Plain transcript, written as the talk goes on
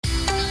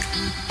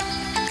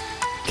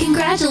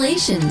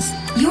Congratulations!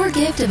 Your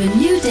gift of a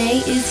new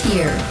day is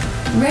here.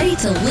 Ready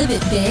to live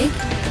it big?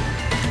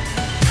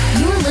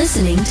 You're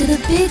listening to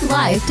the Big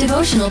Life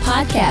Devotional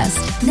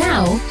Podcast.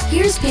 Now,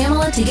 here's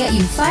Pamela to get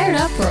you fired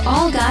up for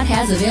all God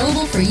has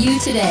available for you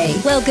today.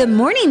 Well, good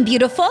morning,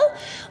 beautiful.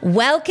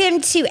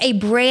 Welcome to a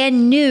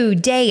brand new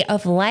day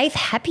of life.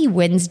 Happy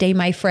Wednesday,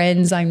 my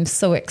friends. I'm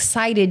so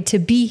excited to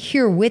be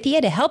here with you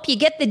to help you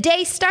get the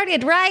day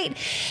started right.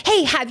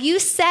 Hey, have you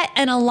set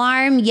an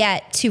alarm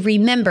yet to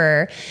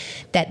remember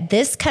that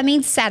this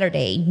coming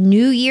Saturday,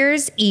 New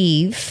Year's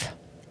Eve,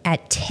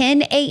 at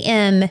 10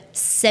 a.m.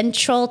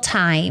 Central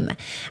Time,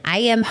 I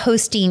am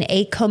hosting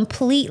a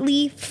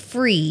completely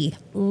free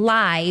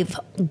live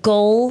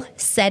goal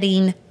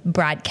setting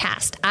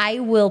broadcast. I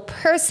will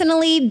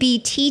personally be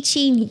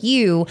teaching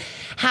you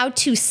how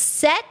to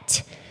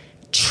set,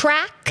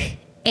 track,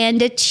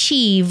 and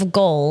achieve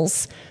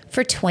goals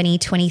for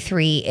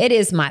 2023. It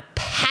is my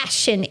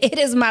passion. It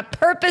is my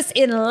purpose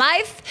in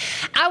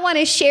life. I want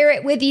to share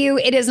it with you.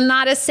 It is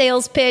not a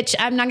sales pitch.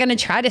 I'm not going to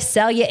try to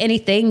sell you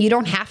anything. You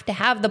don't have to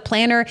have the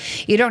planner.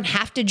 You don't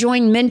have to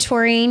join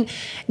mentoring.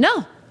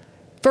 No,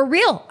 for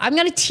real. I'm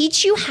going to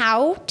teach you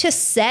how to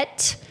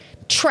set,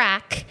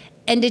 track,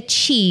 and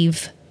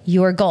achieve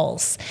your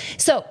goals.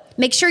 So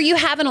make sure you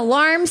have an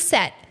alarm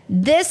set.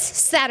 This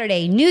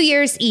Saturday, New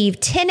Year's Eve,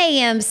 10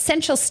 a.m.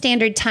 Central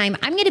Standard Time,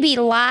 I'm going to be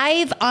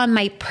live on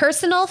my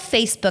personal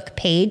Facebook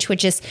page,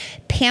 which is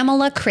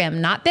Pamela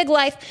Krim, not Big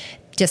Life,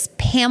 just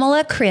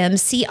Pamela Krim,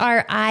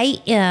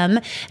 C-R-I-M.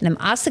 And I'm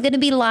also going to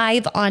be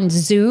live on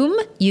Zoom.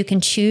 You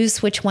can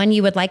choose which one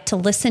you would like to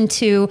listen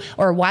to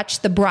or watch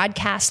the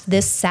broadcast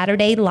this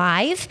Saturday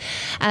live.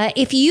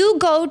 If you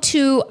go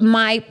to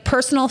my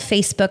personal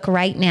Facebook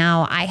right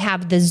now, I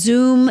have the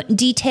Zoom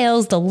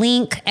details, the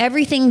link,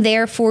 everything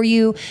there for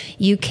you.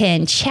 You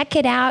can check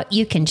it out.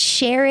 You can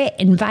share it,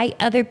 invite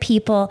other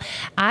people.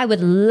 I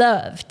would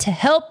love to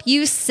help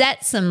you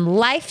set some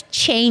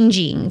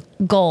life-changing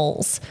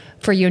goals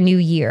for your new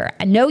year.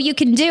 I know you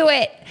can do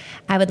it.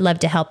 I would love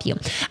to help you.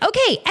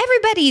 Okay,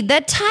 everybody,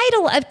 the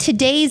title of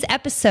today's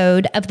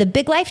episode of the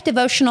Big Life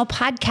Devotional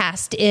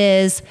Podcast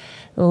is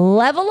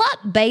Level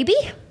Up, Baby.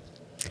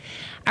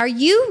 Are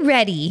you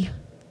ready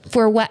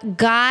for what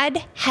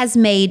God has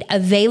made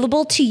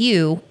available to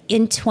you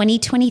in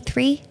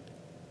 2023?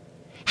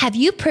 Have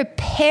you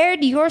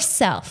prepared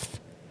yourself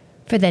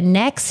for the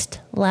next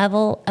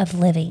level of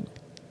living?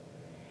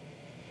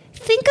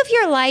 Think of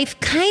your life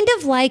kind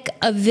of like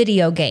a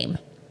video game.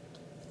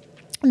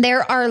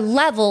 There are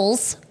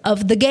levels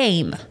of the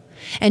game,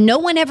 and no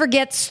one ever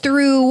gets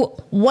through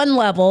one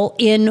level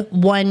in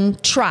one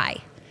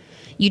try.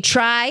 You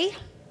try,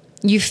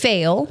 you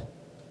fail,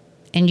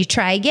 and you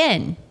try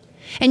again.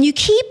 And you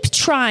keep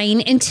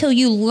trying until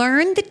you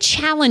learn the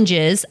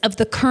challenges of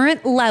the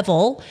current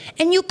level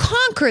and you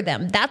conquer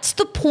them. That's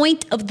the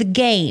point of the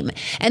game.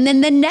 And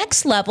then the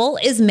next level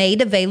is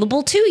made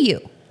available to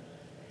you.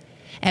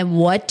 And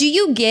what do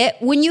you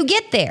get when you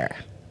get there?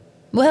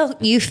 Well,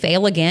 you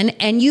fail again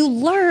and you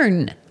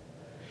learn.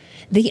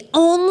 The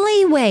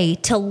only way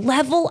to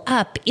level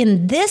up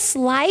in this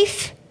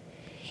life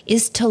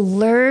is to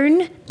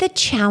learn the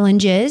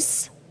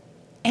challenges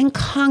and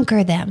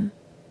conquer them.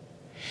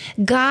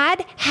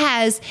 God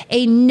has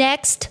a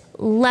next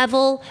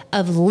level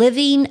of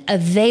living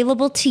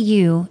available to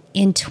you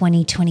in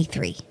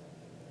 2023.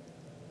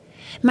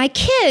 My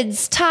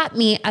kids taught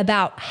me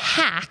about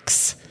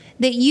hacks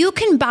that you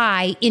can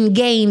buy in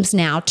games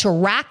now to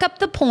rack up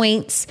the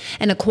points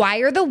and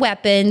acquire the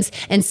weapons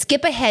and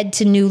skip ahead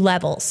to new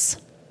levels.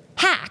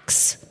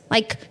 Hacks,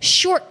 like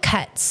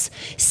shortcuts,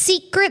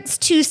 secrets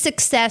to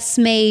success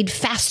made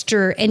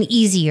faster and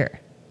easier.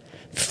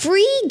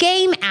 Free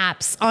game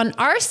apps on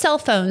our cell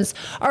phones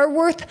are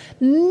worth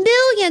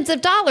millions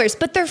of dollars,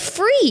 but they're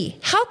free.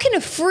 How can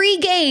a free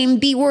game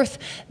be worth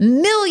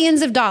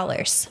millions of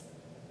dollars?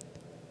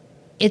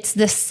 It's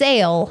the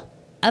sale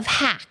of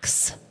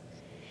hacks.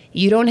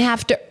 You don't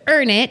have to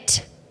earn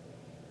it.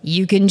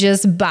 You can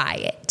just buy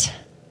it.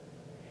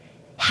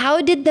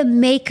 How did the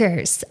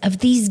makers of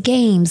these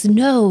games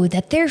know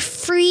that their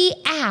free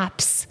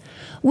apps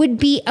would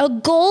be a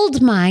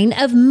gold mine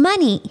of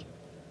money?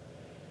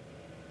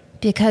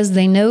 Because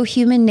they know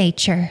human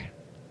nature.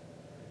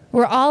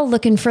 We're all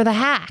looking for the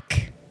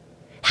hack.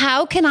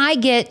 How can I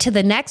get to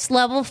the next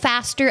level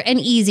faster and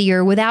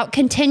easier without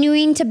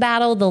continuing to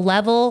battle the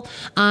level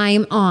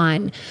I'm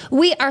on?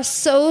 We are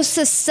so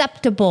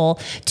susceptible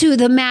to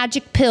the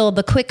magic pill,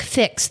 the quick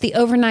fix, the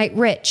overnight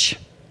rich.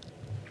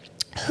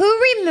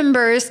 Who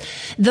remembers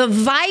the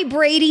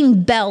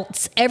vibrating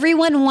belts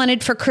everyone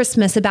wanted for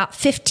Christmas about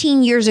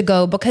 15 years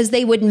ago because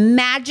they would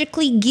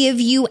magically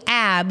give you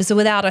abs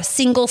without a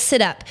single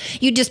sit-up?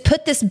 You just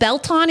put this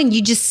belt on and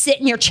you just sit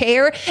in your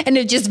chair and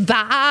it just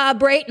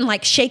vibrate and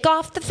like shake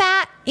off the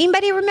fat.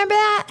 Anybody remember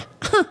that?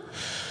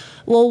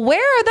 Well, where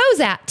are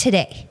those at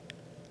today?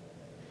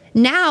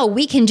 Now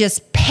we can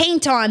just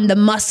paint on the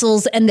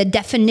muscles and the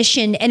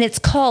definition, and it's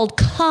called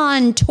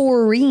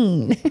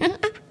contouring.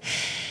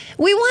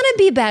 We want to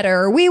be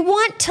better. We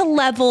want to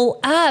level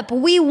up.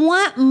 We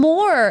want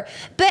more.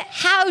 But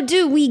how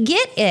do we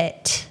get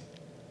it?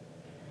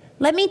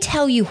 Let me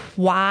tell you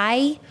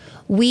why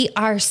we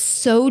are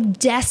so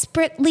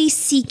desperately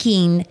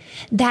seeking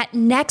that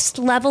next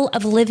level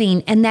of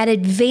living and that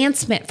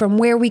advancement from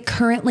where we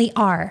currently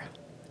are.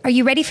 Are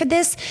you ready for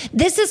this?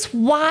 This is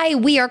why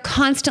we are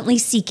constantly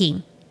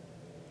seeking.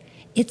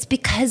 It's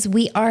because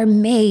we are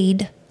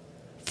made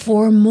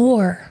for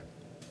more.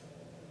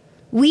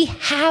 We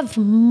have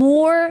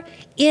more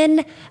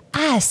in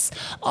us.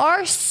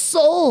 Our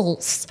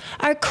souls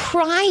are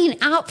crying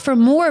out for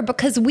more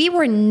because we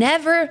were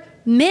never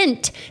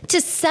meant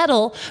to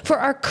settle for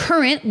our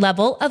current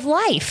level of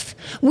life.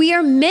 We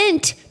are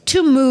meant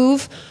to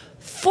move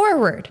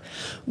forward.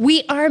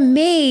 We are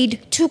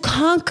made to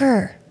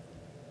conquer.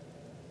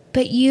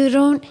 But you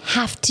don't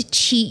have to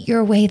cheat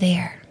your way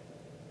there.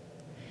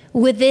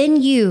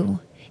 Within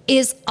you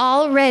is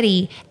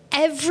already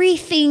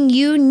everything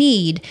you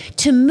need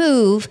to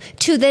move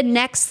to the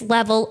next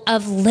level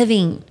of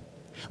living.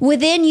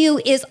 Within you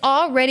is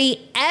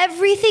already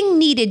everything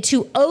needed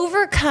to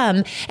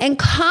overcome and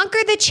conquer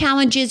the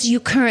challenges you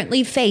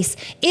currently face.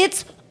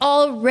 It's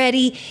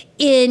already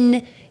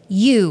in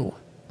you.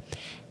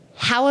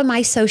 How am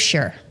I so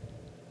sure?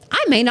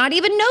 I may not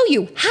even know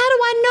you. How do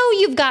I know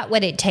you've got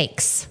what it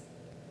takes?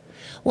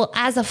 Well,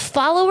 as a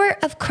follower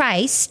of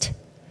Christ,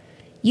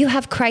 you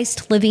have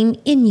Christ living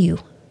in you.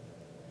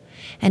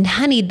 And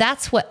honey,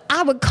 that's what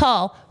I would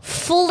call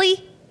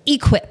fully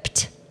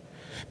equipped.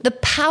 The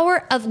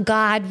power of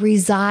God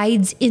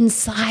resides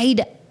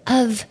inside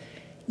of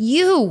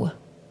you.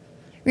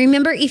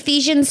 Remember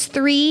Ephesians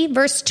 3,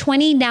 verse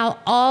 20, now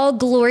all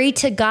glory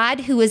to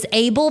God who is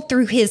able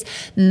through his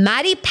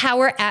mighty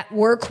power at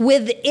work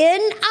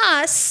within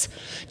us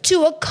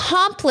to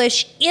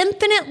accomplish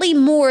infinitely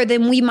more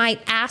than we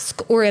might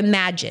ask or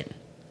imagine.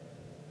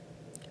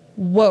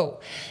 Whoa,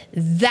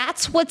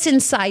 that's what's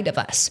inside of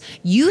us.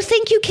 You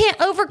think you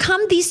can't overcome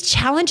these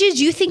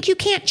challenges? You think you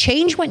can't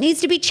change what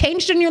needs to be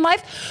changed in your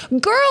life?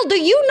 Girl, do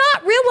you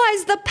not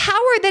realize the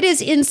power that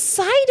is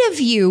inside of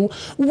you,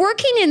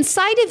 working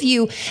inside of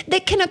you,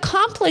 that can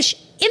accomplish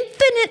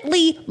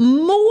infinitely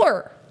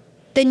more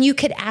than you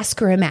could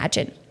ask or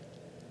imagine?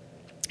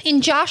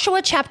 In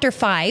Joshua chapter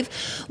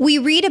 5, we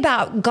read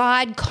about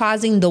God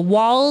causing the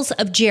walls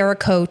of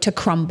Jericho to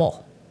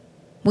crumble.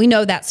 We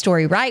know that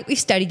story, right? We've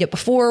studied it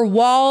before.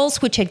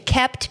 Walls which had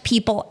kept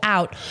people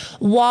out.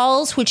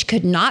 Walls which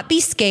could not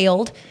be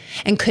scaled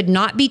and could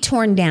not be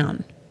torn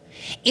down.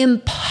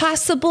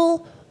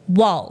 Impossible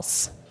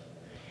walls.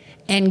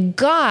 And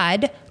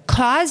God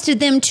caused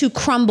them to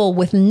crumble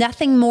with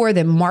nothing more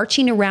than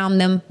marching around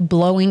them,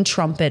 blowing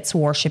trumpets,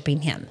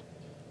 worshiping him.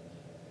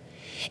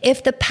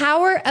 If the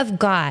power of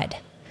God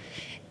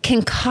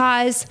can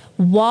cause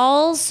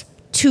walls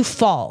to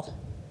fall,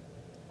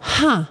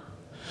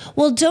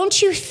 well,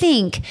 don't you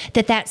think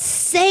that that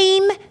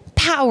same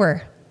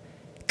power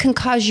can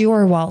cause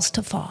your walls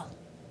to fall?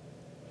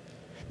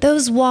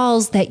 Those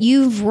walls that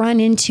you've run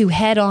into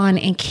head on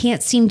and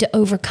can't seem to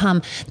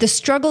overcome, the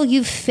struggle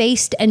you've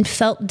faced and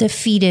felt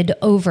defeated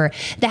over,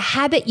 the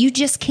habit you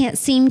just can't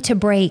seem to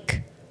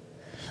break.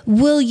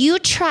 Will you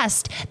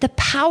trust the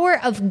power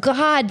of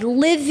God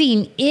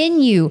living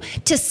in you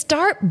to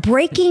start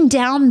breaking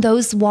down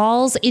those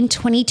walls in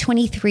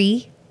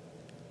 2023?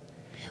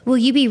 Will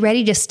you be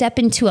ready to step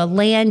into a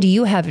land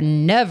you have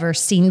never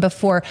seen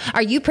before?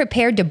 Are you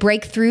prepared to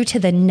break through to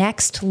the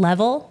next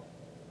level?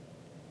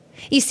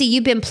 You see,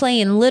 you've been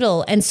playing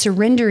little and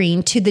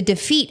surrendering to the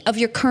defeat of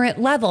your current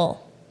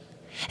level.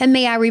 And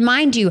may I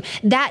remind you,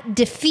 that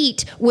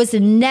defeat was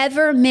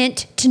never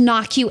meant to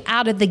knock you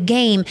out of the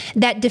game.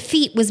 That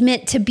defeat was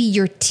meant to be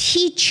your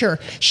teacher,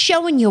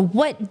 showing you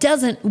what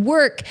doesn't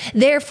work,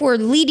 therefore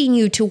leading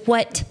you to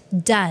what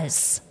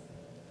does.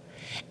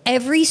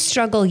 Every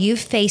struggle you've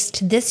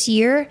faced this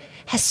year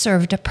has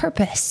served a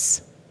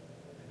purpose,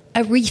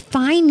 a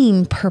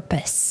refining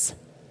purpose.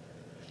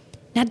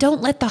 Now,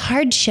 don't let the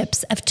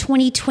hardships of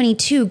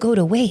 2022 go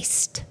to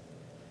waste.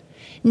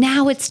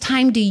 Now it's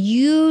time to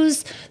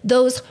use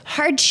those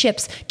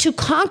hardships to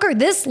conquer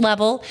this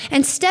level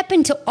and step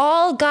into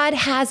all God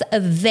has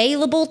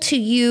available to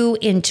you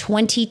in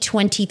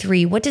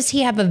 2023. What does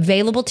he have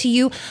available to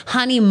you?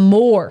 Honey,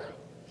 more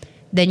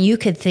than you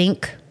could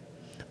think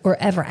or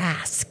ever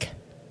ask.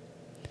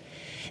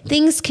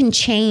 Things can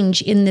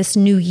change in this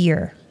new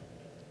year,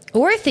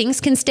 or things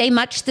can stay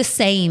much the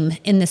same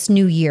in this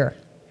new year.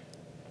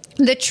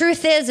 The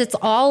truth is, it's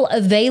all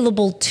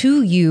available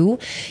to you.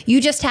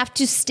 You just have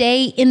to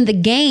stay in the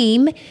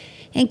game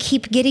and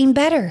keep getting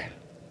better.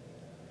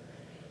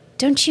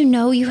 Don't you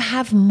know you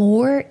have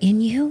more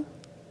in you?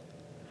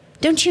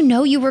 Don't you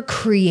know you were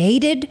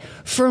created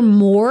for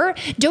more?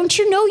 Don't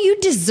you know you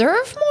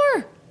deserve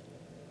more?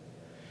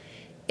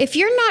 If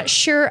you're not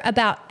sure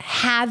about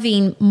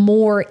having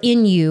more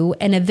in you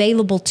and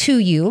available to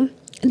you,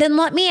 then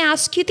let me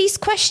ask you these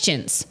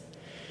questions.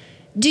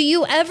 Do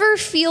you ever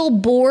feel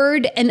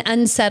bored and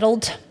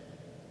unsettled?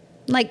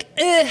 Like,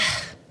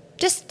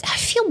 I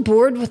feel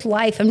bored with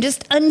life. I'm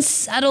just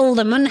unsettled.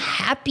 I'm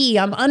unhappy.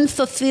 I'm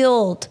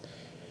unfulfilled.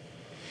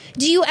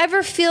 Do you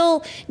ever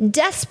feel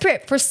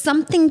desperate for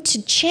something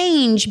to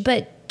change,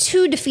 but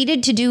too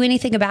defeated to do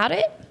anything about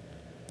it?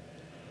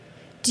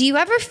 Do you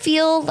ever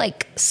feel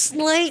like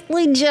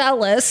slightly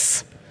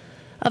jealous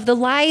of the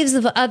lives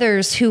of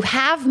others who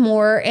have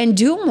more and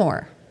do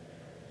more?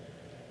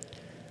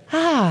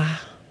 Well,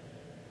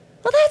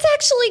 that's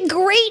actually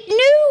great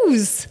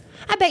news.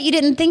 I bet you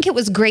didn't think it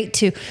was great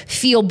to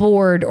feel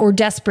bored or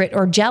desperate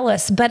or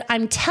jealous, but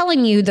I'm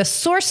telling you, the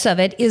source of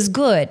it is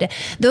good.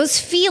 Those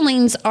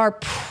feelings are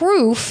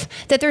proof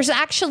that there's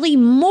actually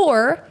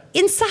more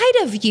inside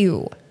of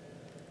you.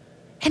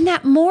 And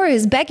that more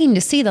is begging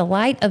to see the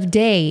light of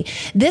day.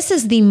 This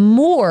is the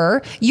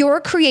more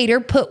your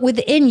Creator put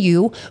within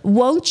you.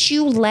 Won't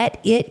you let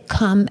it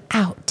come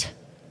out?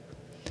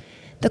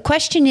 The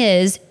question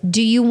is,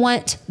 do you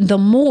want the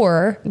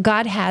more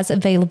God has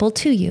available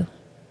to you?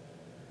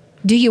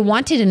 Do you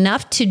want it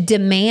enough to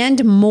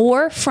demand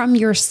more from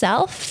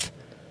yourself?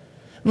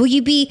 Will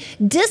you be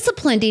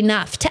disciplined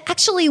enough to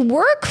actually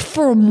work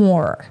for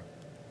more?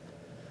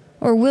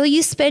 Or will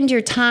you spend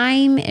your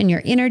time and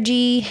your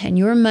energy and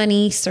your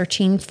money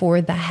searching for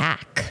the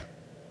hack?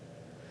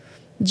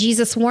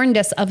 Jesus warned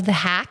us of the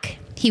hack.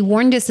 He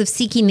warned us of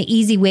seeking the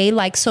easy way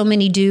like so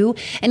many do,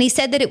 and he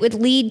said that it would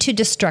lead to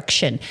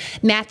destruction.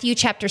 Matthew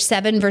chapter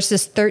 7,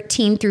 verses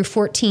 13 through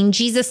 14,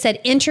 Jesus said,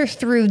 "Enter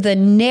through the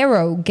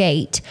narrow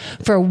gate,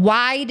 for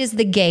wide is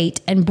the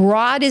gate and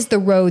broad is the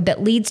road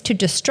that leads to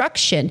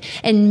destruction,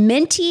 and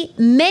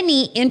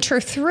many enter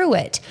through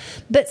it.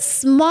 But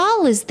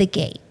small is the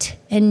gate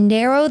and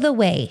narrow the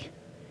way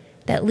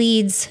that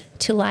leads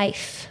to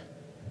life,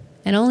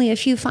 and only a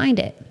few find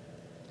it."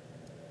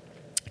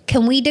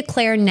 Can we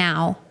declare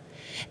now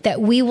that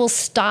we will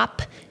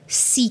stop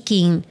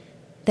seeking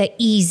the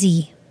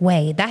easy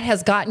way? That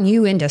has gotten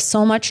you into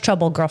so much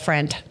trouble,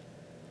 girlfriend.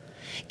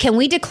 Can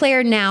we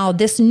declare now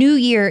this new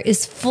year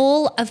is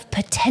full of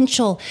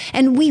potential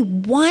and we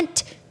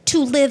want to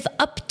live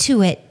up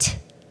to it?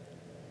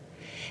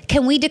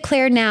 Can we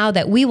declare now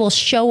that we will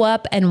show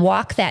up and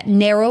walk that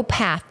narrow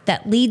path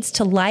that leads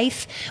to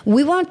life?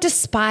 We won't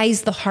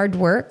despise the hard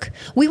work.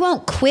 We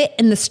won't quit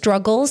in the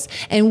struggles,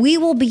 and we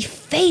will be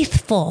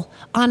faithful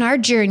on our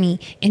journey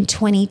in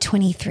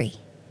 2023.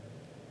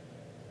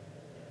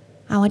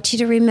 I want you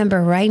to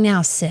remember right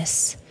now,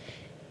 sis,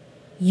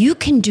 you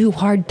can do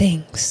hard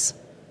things.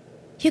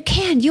 You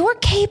can. You're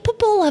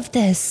capable of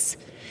this.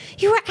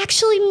 You are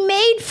actually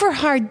made for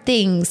hard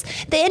things.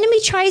 The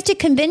enemy tries to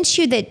convince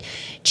you that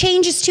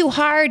change is too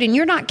hard and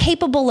you're not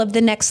capable of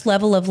the next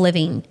level of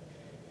living.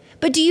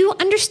 But do you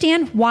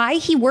understand why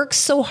he works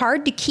so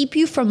hard to keep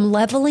you from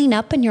leveling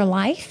up in your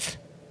life?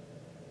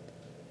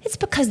 It's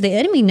because the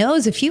enemy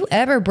knows if you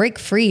ever break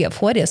free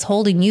of what is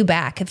holding you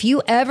back, if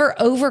you ever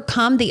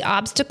overcome the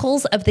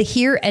obstacles of the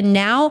here and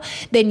now,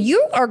 then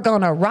you are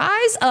going to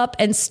rise up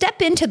and step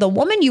into the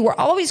woman you were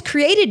always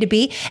created to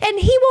be, and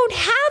he won't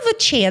have a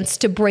chance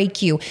to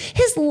break you.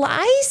 His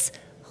lies,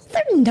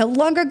 they're no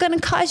longer going to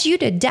cause you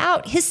to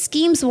doubt. His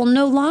schemes will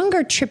no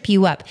longer trip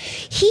you up.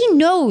 He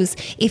knows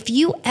if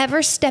you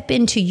ever step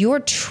into your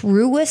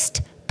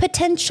truest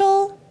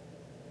potential,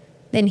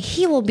 then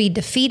he will be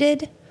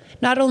defeated,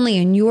 not only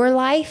in your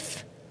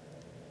life,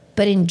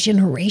 but in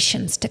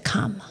generations to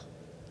come.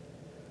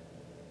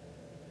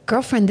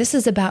 Girlfriend, this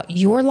is about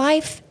your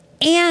life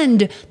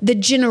and the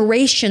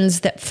generations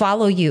that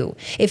follow you.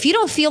 If you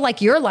don't feel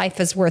like your life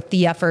is worth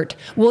the effort,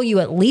 will you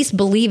at least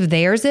believe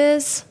theirs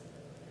is?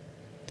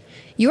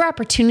 Your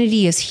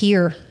opportunity is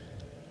here.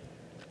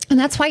 And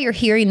that's why you're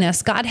hearing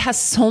this. God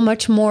has so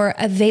much more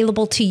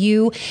available to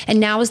you. And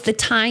now is the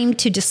time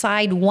to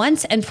decide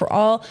once and for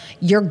all,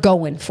 you're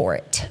going for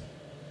it.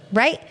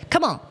 Right?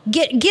 Come on,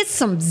 get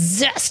some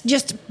zest.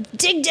 Just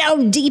dig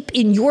down deep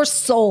in your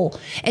soul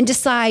and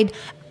decide,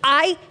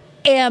 I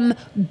am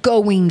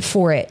going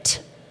for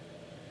it.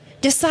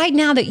 Decide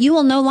now that you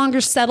will no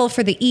longer settle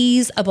for the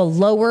ease of a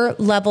lower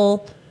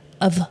level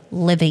of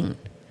living.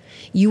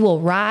 You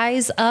will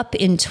rise up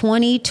in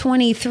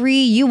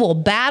 2023. You will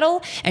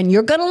battle and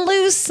you're going to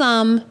lose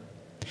some,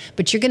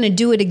 but you're going to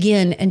do it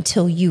again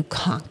until you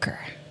conquer.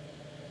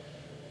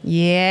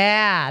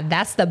 Yeah,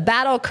 that's the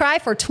battle cry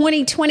for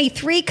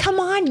 2023. Come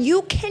on,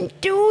 you can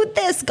do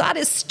this. God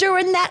is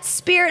stirring that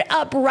spirit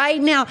up right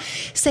now,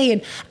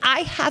 saying, I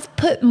have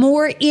put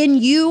more in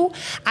you.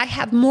 I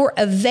have more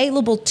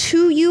available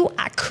to you.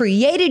 I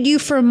created you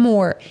for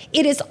more.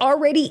 It is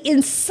already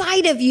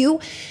inside of you.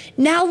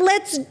 Now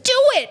let's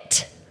do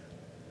it.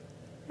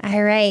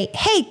 All right.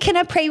 Hey, can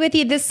I pray with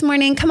you this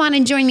morning? Come on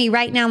and join me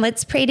right now.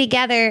 Let's pray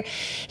together.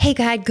 Hey,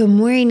 God, good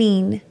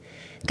morning.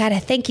 God, I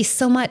thank you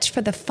so much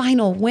for the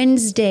final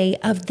Wednesday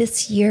of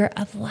this year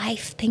of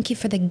life. Thank you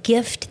for the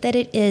gift that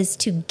it is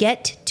to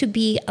get to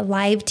be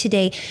alive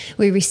today.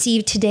 We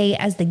receive today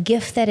as the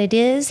gift that it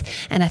is.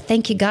 And I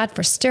thank you, God,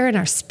 for stirring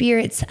our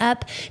spirits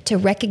up to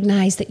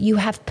recognize that you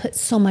have put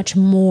so much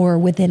more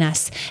within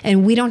us.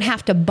 And we don't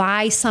have to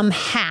buy some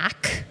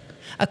hack,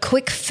 a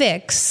quick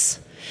fix,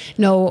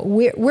 No,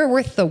 we're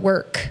worth the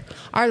work.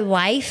 Our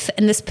life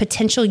and this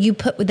potential you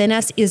put within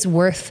us is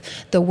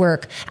worth the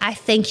work. I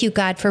thank you,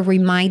 God, for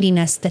reminding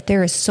us that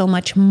there is so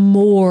much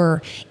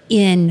more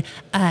in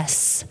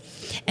us.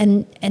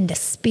 And the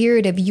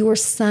Spirit of your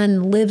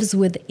Son lives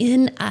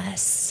within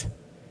us.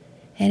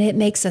 And it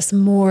makes us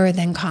more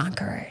than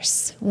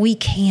conquerors. We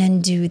can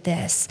do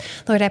this.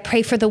 Lord, I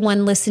pray for the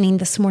one listening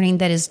this morning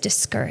that is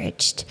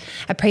discouraged.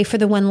 I pray for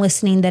the one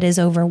listening that is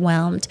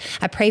overwhelmed.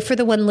 I pray for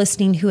the one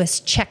listening who has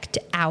checked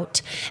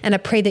out. And I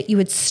pray that you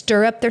would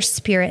stir up their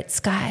spirits,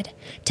 God,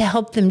 to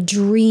help them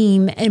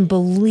dream and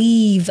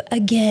believe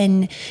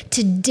again,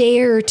 to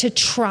dare to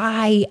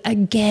try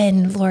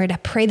again. Lord, I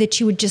pray that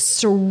you would just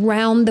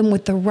surround them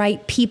with the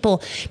right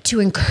people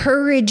to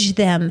encourage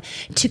them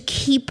to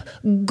keep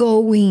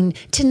going,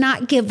 to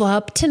not give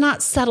up, to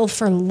not settle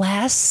for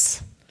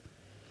less.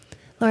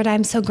 Lord,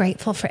 I'm so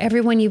grateful for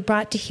everyone you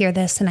brought to hear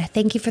this, and I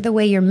thank you for the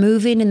way you're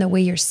moving and the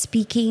way you're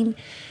speaking.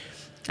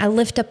 I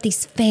lift up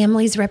these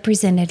families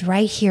represented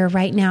right here,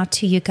 right now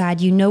to you,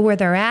 God. You know where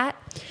they're at.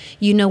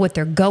 You know what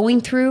they're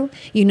going through.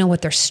 You know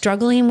what they're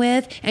struggling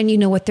with, and you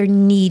know what they're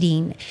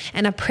needing.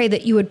 And I pray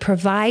that you would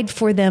provide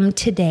for them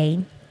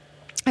today.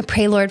 I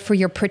pray, Lord, for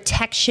your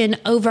protection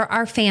over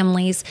our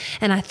families.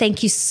 And I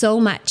thank you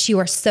so much. You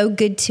are so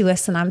good to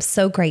us, and I'm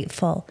so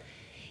grateful.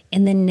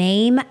 In the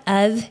name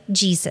of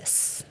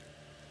Jesus,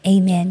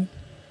 amen.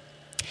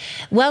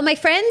 Well, my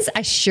friends,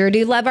 I sure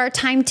do love our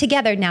time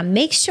together. Now,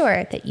 make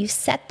sure that you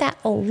set that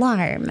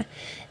alarm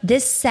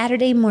this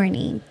Saturday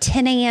morning,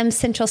 10 a.m.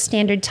 Central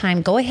Standard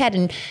Time. Go ahead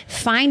and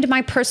find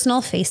my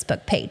personal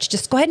Facebook page.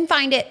 Just go ahead and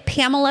find it,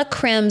 Pamela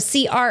Crim,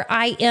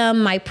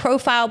 C-R-I-M. My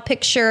profile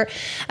picture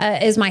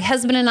is my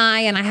husband and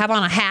I have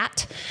on a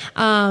hat.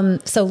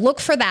 So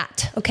look for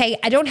that, okay?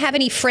 I don't have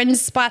any friend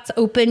spots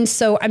open,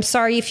 so I'm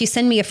sorry if you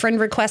send me a friend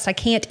request. I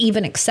can't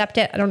even accept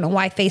it. I don't know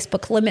why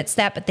Facebook limits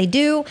that, but they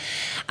do.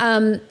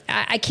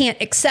 I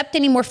can't accept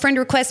any more friend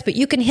requests, but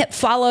you can hit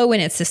follow,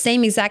 and it's the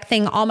same exact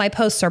thing. All my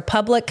posts are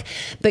public.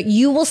 But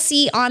you will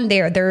see on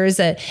there is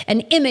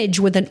an image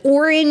with an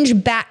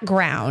orange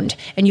background,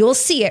 and you'll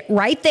see it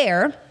right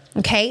there,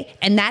 okay?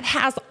 And that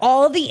has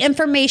all the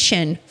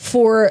information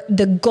for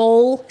the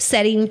goal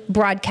setting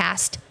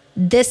broadcast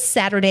this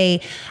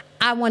Saturday.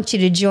 I want you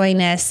to join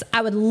us.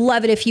 I would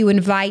love it if you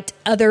invite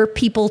other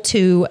people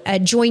to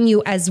join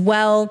you as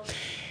well.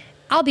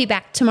 I'll be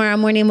back tomorrow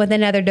morning with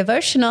another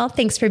devotional.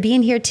 Thanks for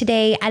being here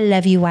today. I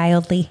love you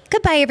wildly.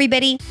 Goodbye,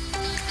 everybody.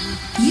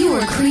 You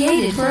were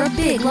created for a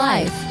big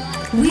life.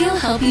 We'll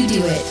help you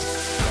do it.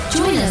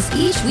 Join us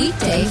each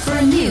weekday for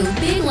a new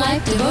Big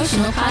Life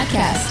devotional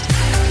podcast.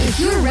 If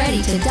you're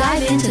ready to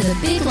dive into the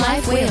Big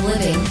Life way of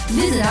living,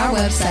 visit our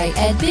website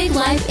at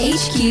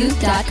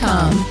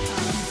biglifehq.com.